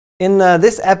In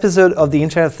this episode of the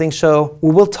Internet of Things show, we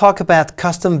will talk about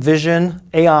custom vision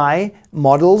AI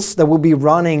models that will be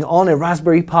running on a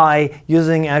Raspberry Pi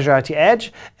using Azure IoT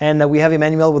Edge. And we have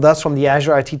Emmanuel with us from the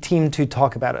Azure IoT team to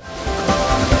talk about it.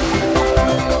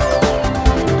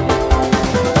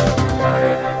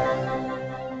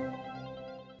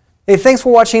 Hey, thanks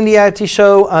for watching the IoT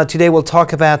show. Today we'll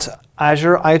talk about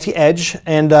Azure IoT Edge,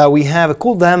 and we have a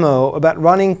cool demo about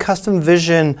running custom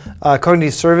vision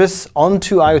cognitive service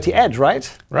onto IoT Edge,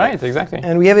 right? Right, exactly.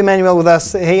 And we have Emmanuel with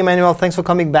us. Hey, Emmanuel, thanks for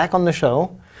coming back on the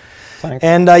show. Thanks.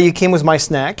 And you came with my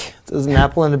snack. There's an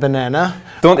apple and a banana.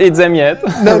 Don't eat them yet.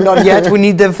 No, not yet. We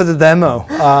need them for the demo.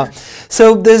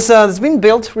 So there's been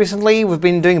built recently. We've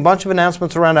been doing a bunch of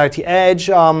announcements around IoT Edge.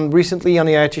 Recently on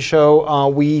the IoT show,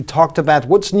 we talked about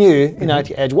what's new in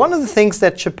IoT Edge. One of the things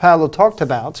that Chapalo talked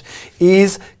about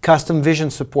is custom vision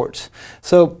support.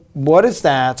 So what is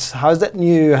that? How is that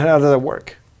new? How does that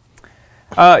work?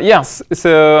 Yes,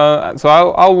 so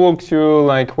I'll walk through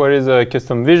like what is a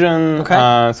custom vision.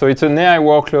 Okay. So it's an AI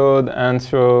workload, and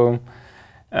so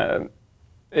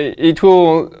it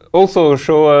will also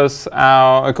show us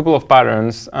a couple of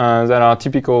patterns that are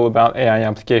typical about AI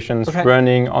applications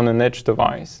running on an edge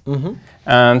device. Mm-hmm.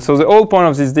 And so the whole point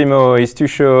of this demo is to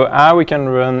show how we can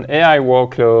run AI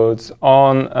workloads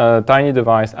on a tiny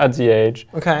device at the edge,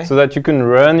 so that you can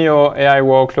run your AI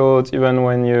workloads even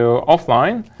when you're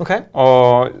offline,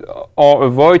 or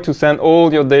avoid to send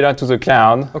all your data to the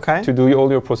cloud to do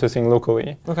all your processing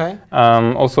locally.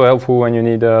 Also helpful when you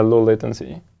need low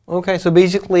latency. Okay, so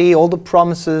basically all the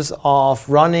promises of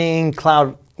running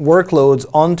cloud workloads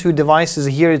onto devices.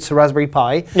 Here it's a Raspberry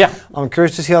Pi. Yeah. I'm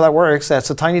curious to see how that works. That's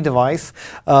a tiny device.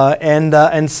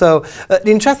 And so the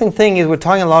interesting thing is we're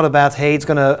talking a lot about, hey, it's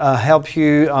going to help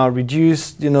you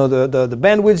reduce the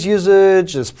bandwidth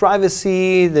usage, there's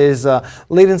privacy, there's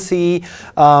latency.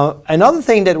 Another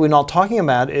thing that we're not talking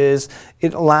about is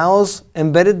it allows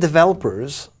embedded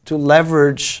developers to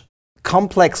leverage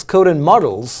complex coded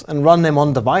models and run them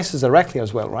on devices directly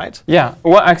as well, right? Yeah,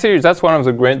 well, actually, that's one of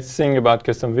the great things about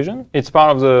custom vision. It's part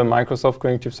of the Microsoft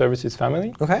Cognitive Services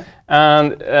family.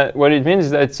 And what it means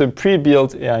is that it's a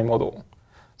pre-built AI model.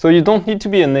 So you don't need to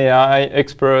be an AI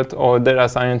expert or data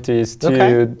scientist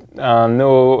to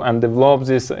know and develop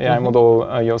this AI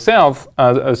model yourself.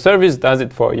 A service does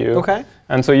it for you.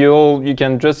 And so you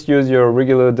can just use your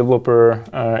regular developer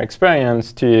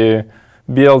experience to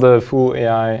build a full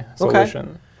AI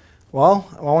solution. Well,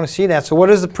 I want to see that. So what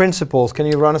is the principles? Can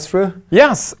you run us through?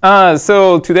 Yes.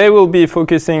 So today we'll be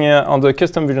focusing on the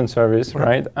custom vision service,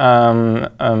 right?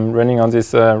 Running on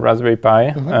this Raspberry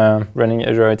Pi, running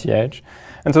Azure IoT Edge.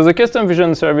 And so the custom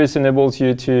vision service enables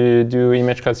you to do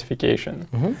image classification.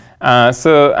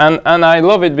 And I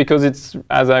love it because it's,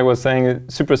 as I was saying,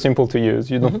 super simple to use.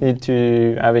 You don't need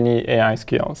to have any AI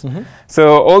skills.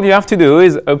 So all you have to do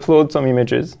is upload some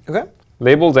images.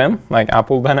 Label them, like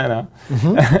apple, banana,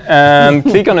 and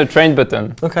click on the train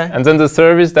button. And then the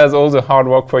service does all the hard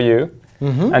work for you.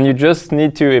 And you just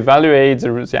need to evaluate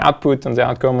the output and the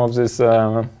outcome of this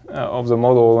of the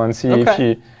model and see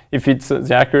if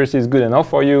the accuracy is good enough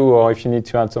for you or if you need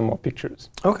to add some more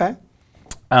pictures.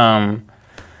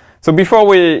 So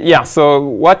before so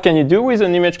what can you do with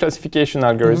an image classification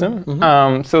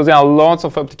algorithm? So there are lots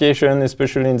of applications,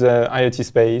 especially in the IoT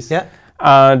space.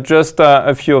 Just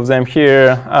a few of them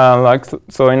here.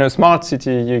 So in a smart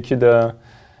city, you could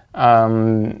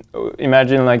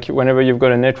imagine like whenever you've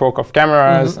got a network of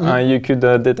cameras, you could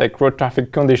detect road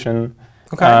traffic condition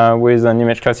with an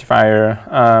image classifier.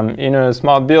 In a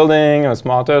smart building, a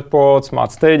smart airport,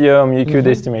 smart stadium, you could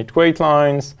estimate wait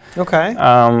lines.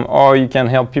 Or you can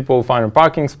help people find a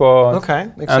parking spot.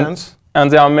 Makes sense. And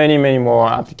there are many, many more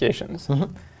applications.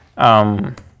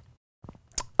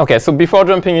 Okay, so before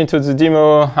jumping into the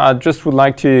demo, I just would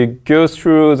like to go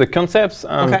through the concepts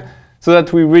so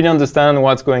that we really understand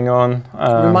what's going on.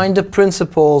 Remind the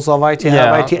principles of IoT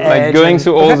Edge. Like going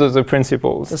through all the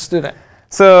principles. Let's do that.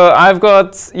 So I've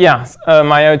got,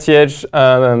 my IoT Edge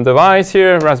device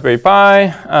here, Raspberry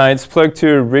Pi. It's plugged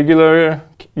to a regular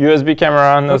USB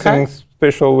camera, nothing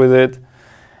special with it.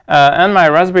 And my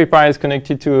Raspberry Pi is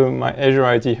connected to my Azure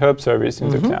IoT Hub service in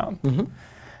the cloud.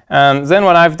 And then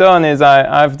what I've done is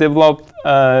I've developed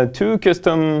two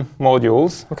custom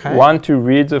modules. One to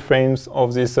read the frames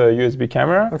of this USB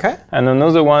camera, and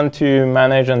another one to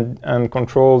manage and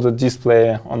control the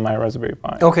display on my Raspberry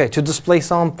Pi. To display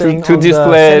something to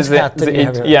display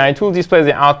it will display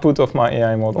the output of my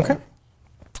AI model.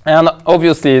 And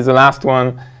obviously the last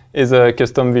one is a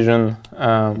custom vision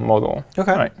model.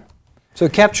 Right. So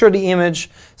capture the image,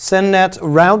 send that,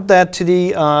 route that to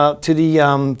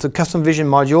the custom vision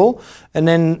module, and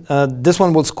then this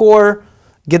one will score,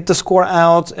 get the score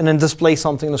out, and then display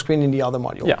something on the screen in the other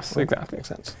module. Yes, exactly. Makes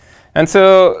sense. And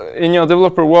so in your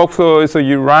developer workflow, so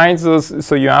you write those,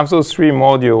 so you have those 3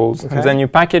 modules, and then you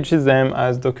package them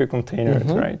as Docker containers,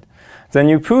 right? Then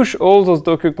you push all those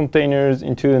Docker containers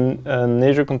into an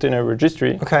Azure Container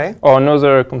Registry, or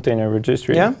another container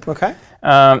registry. Yeah, okay.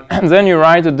 And then you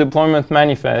write a deployment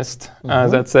manifest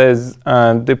that says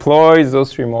deploy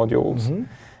those 3 modules.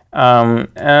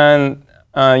 And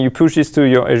you push this to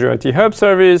your Azure IoT Hub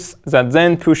service that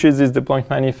then pushes this deployment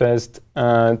manifest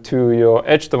to your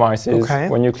edge devices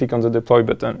when you click on the deploy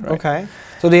button. Right? Okay.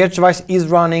 So the edge device is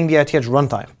running the IoT Edge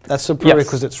runtime. That's the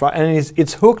prerequisites, right? And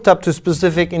it's hooked up to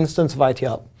specific instance of IoT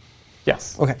Hub.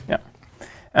 Yes. Okay. Yeah.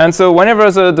 And so whenever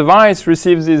the device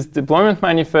receives this deployment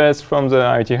manifest from the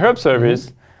IoT Hub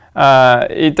service,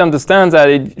 it understands that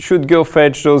it should go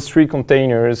fetch those 3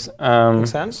 containers.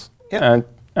 Makes sense. Yeah.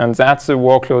 And that's the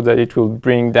workload that it will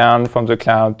bring down from the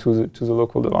cloud to the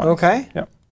local device. Okay. Yeah.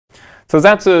 So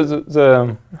that's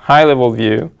the high-level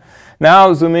view.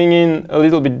 Now zooming in a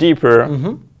little bit deeper.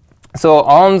 So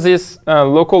on this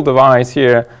local device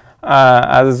here,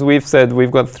 as we've said,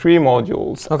 we've got 3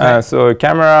 modules. So a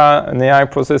camera, an AI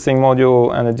processing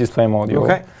module, and a display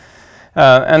module.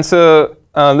 And so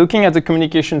looking at the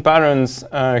communication patterns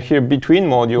here between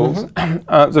modules,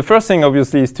 the first thing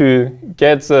obviously is to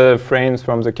get the frames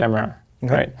from the camera,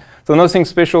 right? So nothing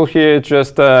special here,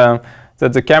 just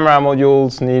that the camera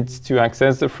modules needs to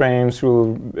access the frames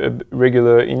through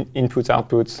regular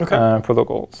inputs-outputs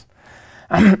protocols.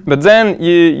 But then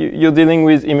you're dealing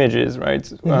with images,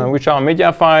 right? Which are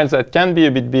media files that can be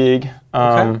a bit big.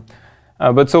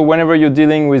 But so whenever you're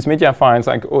dealing with media files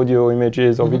like audio,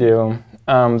 images, or video,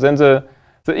 then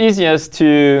the easiest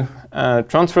to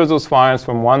transfer those files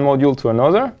from one module to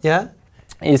another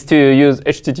is to use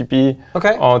HTTP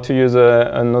or to use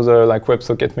another like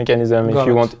WebSocket mechanism if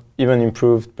you want even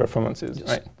improved performances.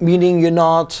 Right? Meaning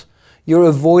you're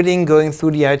avoiding going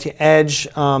through the IoT Edge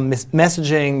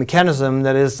messaging mechanism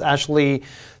that is actually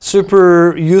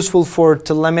super useful for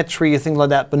telemetry, things like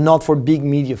that, but not for big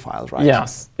media files, right?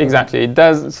 Yes, exactly. It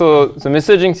does. So the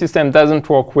messaging system doesn't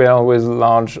work well with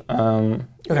large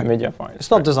media files.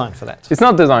 It's not designed for that. It's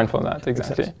not designed for that,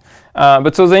 exactly.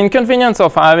 But so the inconvenience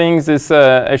of having this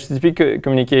HTTP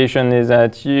communication is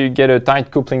that you get a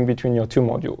tight coupling between your 2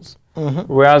 modules.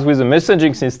 Whereas with the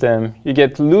messaging system, you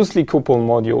get loosely coupled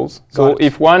modules. So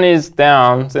if one is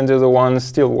down, then the other ones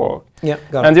still work.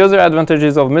 And the other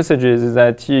advantages of messages is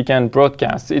that you can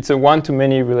broadcast. It's a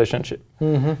one-to-many relationship.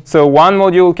 So one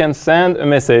module can send a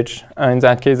message, in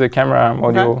that case a camera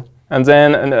module, and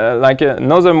then like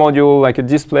another module, like a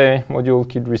display module,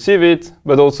 could receive it,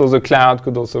 but also the cloud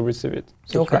could also receive it.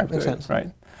 Makes sense. Right?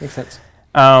 Makes sense.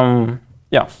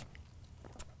 Yeah.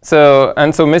 So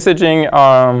messaging.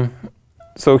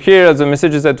 So here the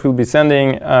messages that we'll be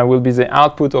sending will be the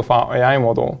output of our AI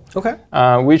model.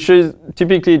 Which is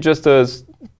typically just a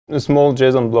small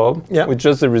JSON blob with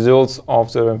just the results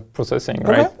of the processing.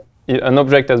 Right? An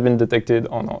object has been detected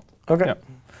or not.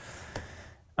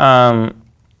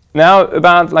 Now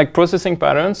about like processing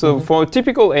patterns. So for a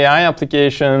typical AI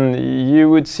application, you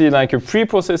would see like a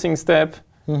pre-processing step,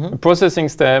 a processing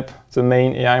step, the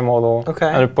main AI model,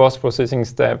 and a post-processing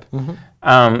step.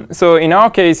 So in our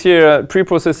case here,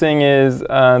 pre-processing is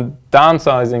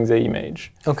downsizing the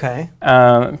image.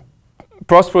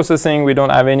 Post-processing, we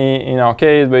don't have any in our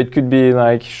case, but it could be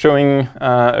like showing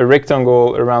a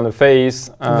rectangle around the face.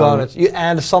 Got it. You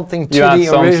add something to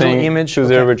the original image. To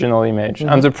the original image.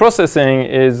 And the processing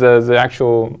is the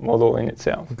actual model in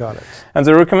itself. Got it. And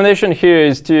the recommendation here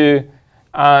is to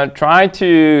try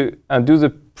to do the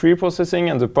pre-processing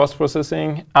and the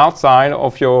post-processing outside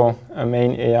of your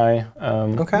main AI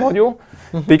module.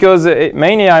 Because the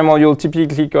main AI module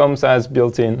typically comes as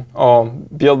built-in or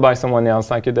built by someone else,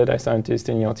 like a data scientist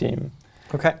in your team.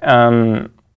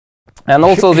 And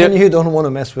also you don't want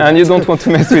to mess with that. And you don't want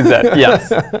to mess with that,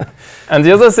 yes. And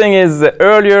the other thing is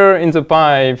earlier in the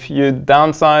pipe, you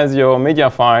downsize your media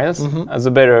files,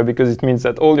 the better, because it means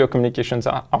that all your communications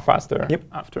are faster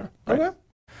after. Right?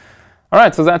 All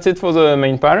right, so that's it for the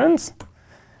main patterns.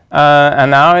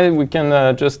 And now we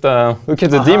can just look at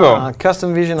the demo.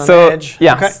 Custom vision on Edge.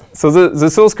 Yes. So the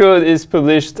source code is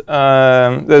published,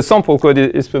 the sample code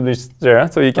is published there,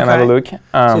 so you can have a look.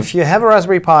 So if you have a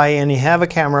Raspberry Pi and you have a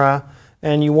camera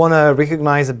and you want to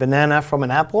recognize a banana from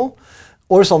an apple,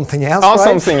 or something else,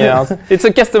 something else. It's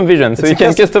a custom vision, so you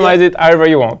can customize it however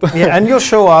you want. And you'll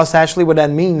show us actually what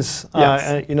that means,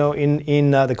 you know,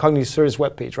 in the Cognitive Service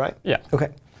webpage, right? Yeah.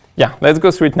 Yeah, let's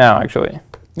go through it now, actually.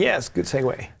 Yes, good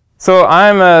segue. So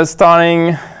I'm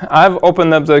starting, I've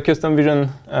opened up the Custom Vision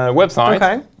website.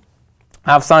 Okay.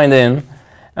 I've signed in.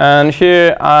 And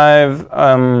here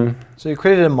so you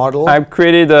created a model. I've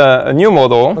created a new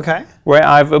model where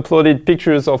I've uploaded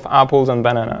pictures of apples and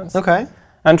bananas. Okay.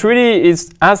 And really, it's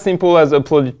as simple as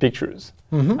uploaded pictures.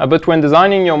 But when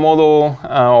designing your model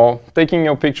or taking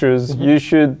your pictures, you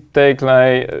should take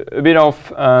like a bit of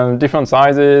different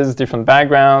sizes, different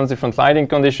backgrounds, different lighting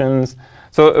conditions.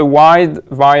 So a wide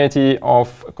variety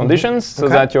of conditions so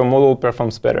that your model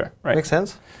performs better. Right? Makes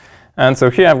sense. And so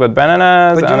here I've got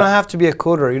bananas. But you don't have to be a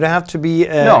coder. You don't have to be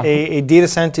a data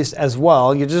scientist as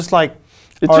well. You're just like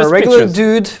a regular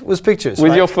dude with pictures.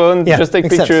 With your phone, just take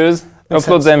pictures,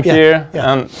 upload them here,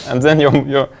 and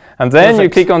then you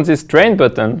click on this train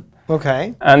button.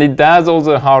 Okay. And it does all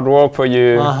the hard work for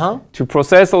you to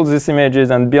process all these images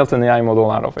and build an AI model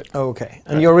out of it. Okay.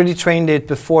 And you already trained it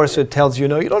before, so it tells you,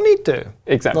 no, you don't need to.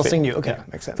 Exactly. Nothing new. Okay,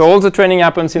 makes sense. So all the training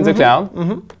happens in the cloud.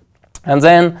 And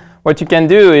then what you can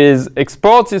do is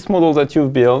export this model that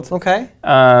you've built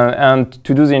and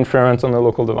to do the inference on a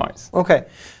local device. Okay.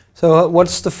 So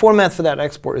what's the format for that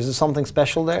export? Is there something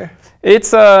special there?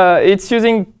 It's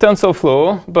using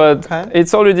TensorFlow, but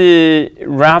it's already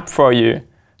wrapped for you.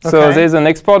 So there's an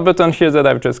export button here that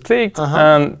I've just clicked.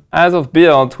 And as of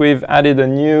build, we've added a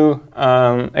new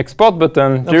export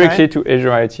button directly to Azure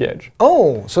IoT Edge.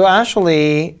 Oh, so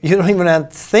actually, you don't even have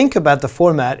to think about the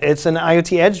format. It's an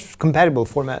IoT Edge compatible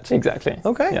format. Exactly.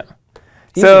 Okay. Yeah.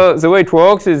 So the way it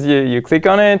works is you click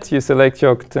on it, you select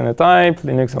your container type,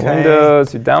 Linux or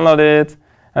Windows, you download it,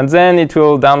 and then it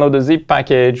will download a zip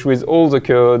package with all the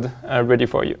code ready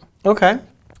for you. Okay.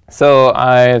 So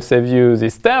I've saved you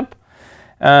this step.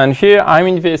 And here I'm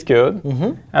in VS Code,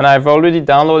 and I've already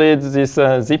downloaded this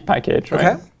zip package,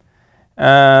 right?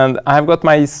 And I've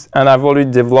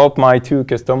already developed my 2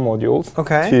 custom modules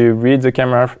to read the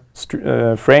camera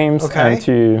frames and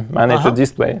to manage the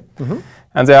display.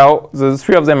 And the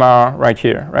 3 of them are right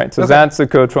here, right? So that's the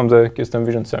code from the Custom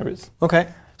Vision service. Okay.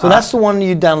 So that's the one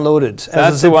you downloaded.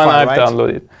 That's the one I've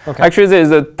downloaded. Actually,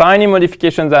 there's a tiny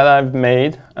modification that I've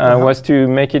made was to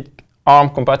make it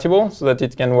ARM compatible so that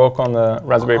it can work on the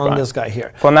Raspberry Pi. On this guy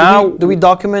here. For now, do we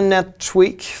document that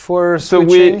tweak for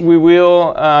switching? So we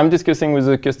will. I'm discussing with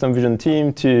the Custom Vision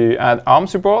team to add ARM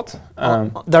support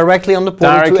directly on the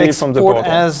portal directly to export from the portal.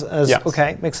 as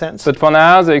okay, makes sense. But for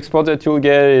now, the export that you'll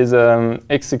get is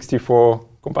x64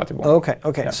 compatible. Okay,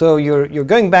 okay. So you're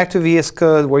going back to VS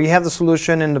Code where you have the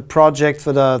solution in the project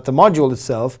for the module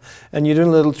itself, and you're doing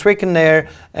a little trick in there,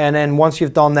 and then once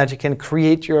you've done that, you can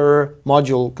create your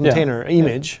module container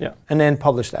image and then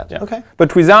publish that. Okay.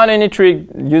 But without any trick,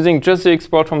 using just the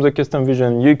export from the Custom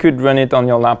Vision, you could run it on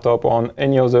your laptop or on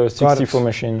any other 64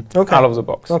 machine out of the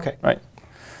box. Okay. Right.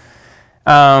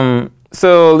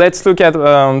 So let's look at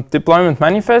deployment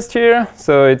manifest here.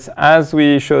 So it's as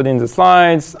we showed in the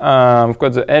slides. I've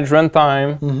got the Edge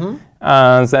runtime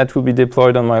that will be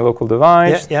deployed on my local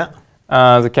device.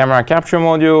 The camera capture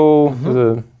module,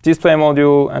 the display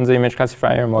module, and the image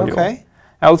classifier module. Okay.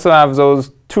 I also have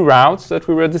those 2 routes that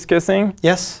we were discussing.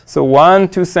 Yes. So one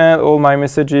to send all my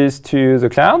messages to the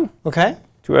cloud,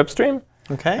 to upstream.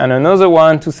 Okay. And another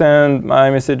one to send my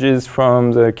messages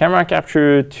from the camera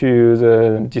capture to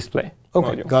the display.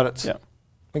 Okay, module. got it. Yeah.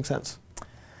 Makes sense.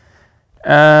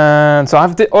 And so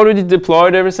I've already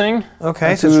deployed everything.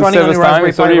 Okay, so it's running on the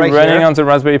Raspberry Pi right running here. on the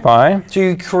Raspberry Pi. So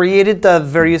you created the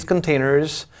various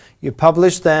containers, you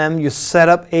published them, you set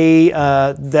up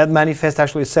that manifest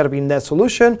actually set up in that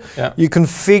solution. Yeah. You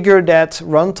configure that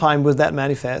runtime with that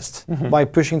manifest by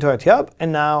pushing to IoT Hub,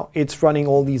 and now it's running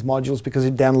all these modules because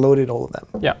it downloaded all of them.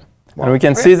 Yeah. Wow. And we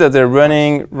can see that they're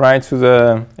running right to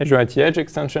the Azure IoT Edge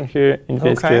extension here in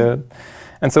VS Code.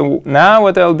 And so now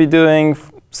what I'll be doing,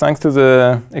 thanks to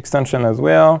the extension as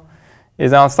well,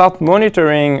 is I'll start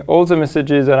monitoring all the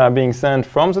messages that are being sent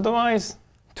from the device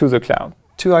to the cloud.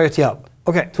 To IoT Hub.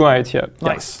 Okay. To IoT Hub.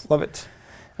 Nice. Love it.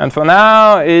 And for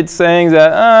now, it's saying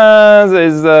that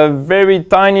there's a very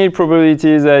tiny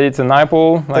probability that it's an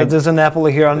apple. Like there's an apple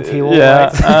here on the table,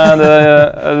 right? And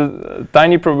a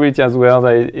tiny probability as well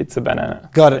that it's a banana.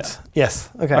 Got it.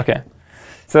 Yes. Okay. Okay.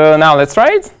 So now let's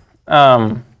try it.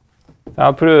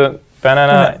 I'll put a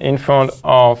banana in front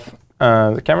of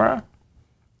the camera.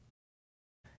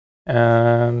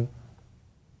 And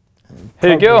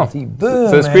here you go.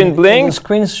 Boom, the screen blinks. The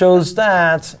screen shows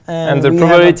that. And the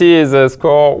probability is a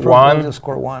score 1.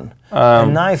 Score 1.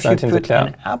 And now if you put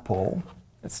an apple.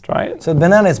 Let's try it. So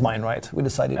banana is mine, right? We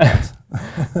decided that.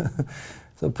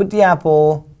 So put the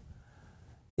apple.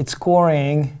 It's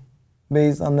scoring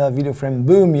based on the video frame.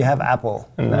 Boom, you have Apple.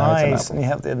 And nice. And you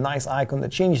have the nice icon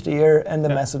that changed here, and the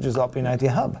message is up in IT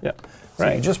Hub. Yeah,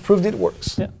 so you just proved it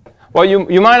works. Yeah. Well,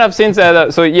 you might have seen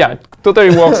that, so yeah, it totally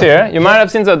works here. You might have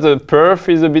seen that the perf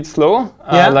is a bit slow.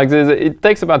 Like it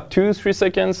takes about 2-3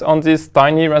 seconds on this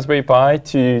tiny Raspberry Pi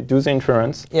to do the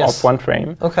inference of one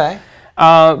frame. Okay.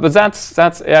 But that's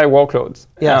AI workloads.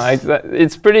 Yes.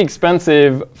 It's pretty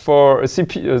expensive for a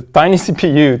tiny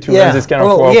CPU to run this kind of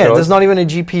workload. Yeah, there's not even a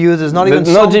GPU. There's not even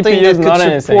something that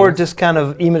could support this kind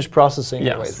of image processing.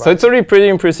 Yes. Anyways, right? So it's already pretty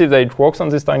impressive that it works on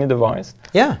this tiny device.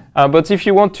 Yeah. But if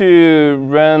you want to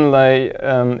run like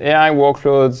AI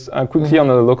workloads quickly on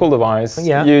a local device,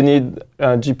 you need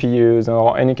GPUs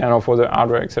or any kind of other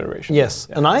hardware acceleration. Yes.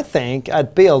 And I think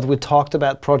at Build we talked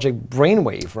about Project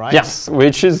Brainwave, right? Yes,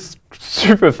 which is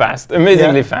super fast,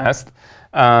 amazingly fast.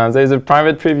 There's a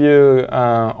private preview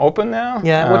open now.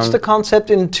 Yeah, what's the concept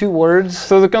in 2 words?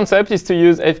 So the concept is to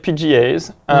use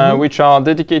FPGAs, which are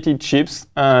dedicated chips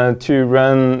to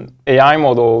run AI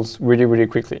models really, really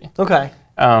quickly. Okay.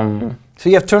 So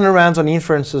you have turnarounds on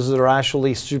inferences that are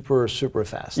actually super, super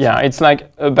fast. Yeah, it's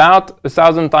like about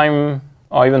 1,000 times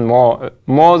or even more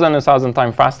than 1,000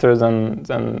 times faster than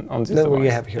on this device. What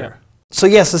you have here. Yeah. So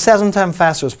yes, 1,000 times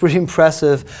faster is pretty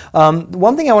impressive.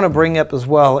 One thing I want to bring up as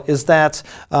well is that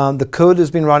the code has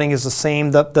been running is the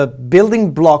same. The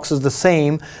building blocks is the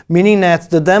same, meaning that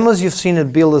the demos you've seen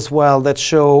at Build as well that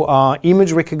show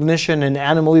image recognition and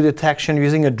anomaly detection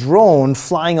using a drone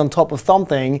flying on top of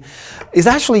something is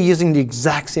actually using the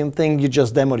exact same thing you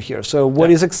just demoed here. So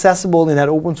what is accessible in that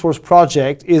open source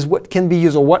project is what can be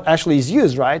used or what actually is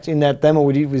used, right, in that demo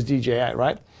we did with DJI,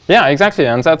 right? Yeah, exactly.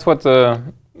 And that's what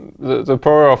the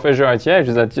power of Azure IoT Edge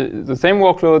is that the same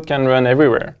workload can run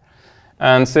everywhere.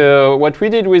 And so what we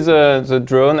did with the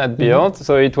drone at Build,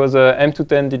 so it was a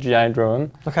M210 DJI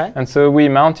drone. Okay. And so we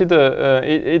mounted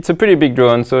it's a pretty big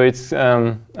drone, so it's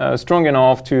strong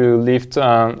enough to lift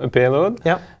a payload.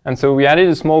 Yep. And so we added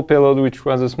a small payload, which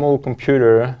was a small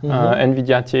computer,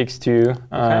 NVIDIA TX2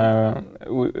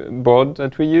 board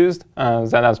that we used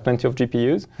that has plenty of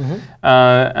GPUs.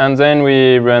 And then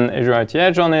we ran Azure IoT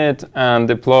Edge on it and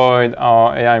deployed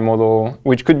our AI model,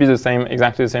 which could be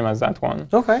exactly the same as that one.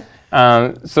 Okay.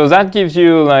 So that gives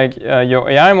you like your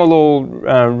AI model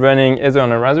running either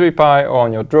on a Raspberry Pi or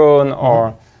on your drone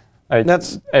or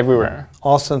that's everywhere.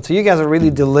 Awesome. So you guys are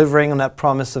really delivering on that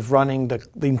promise of running the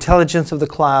intelligence of the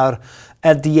cloud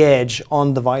at the edge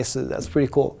on devices. That's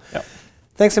pretty cool. Yep.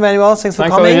 Thanks, Emmanuel. Thanks for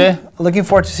coming. Olivier. Looking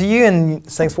forward to see you, and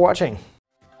thanks for watching.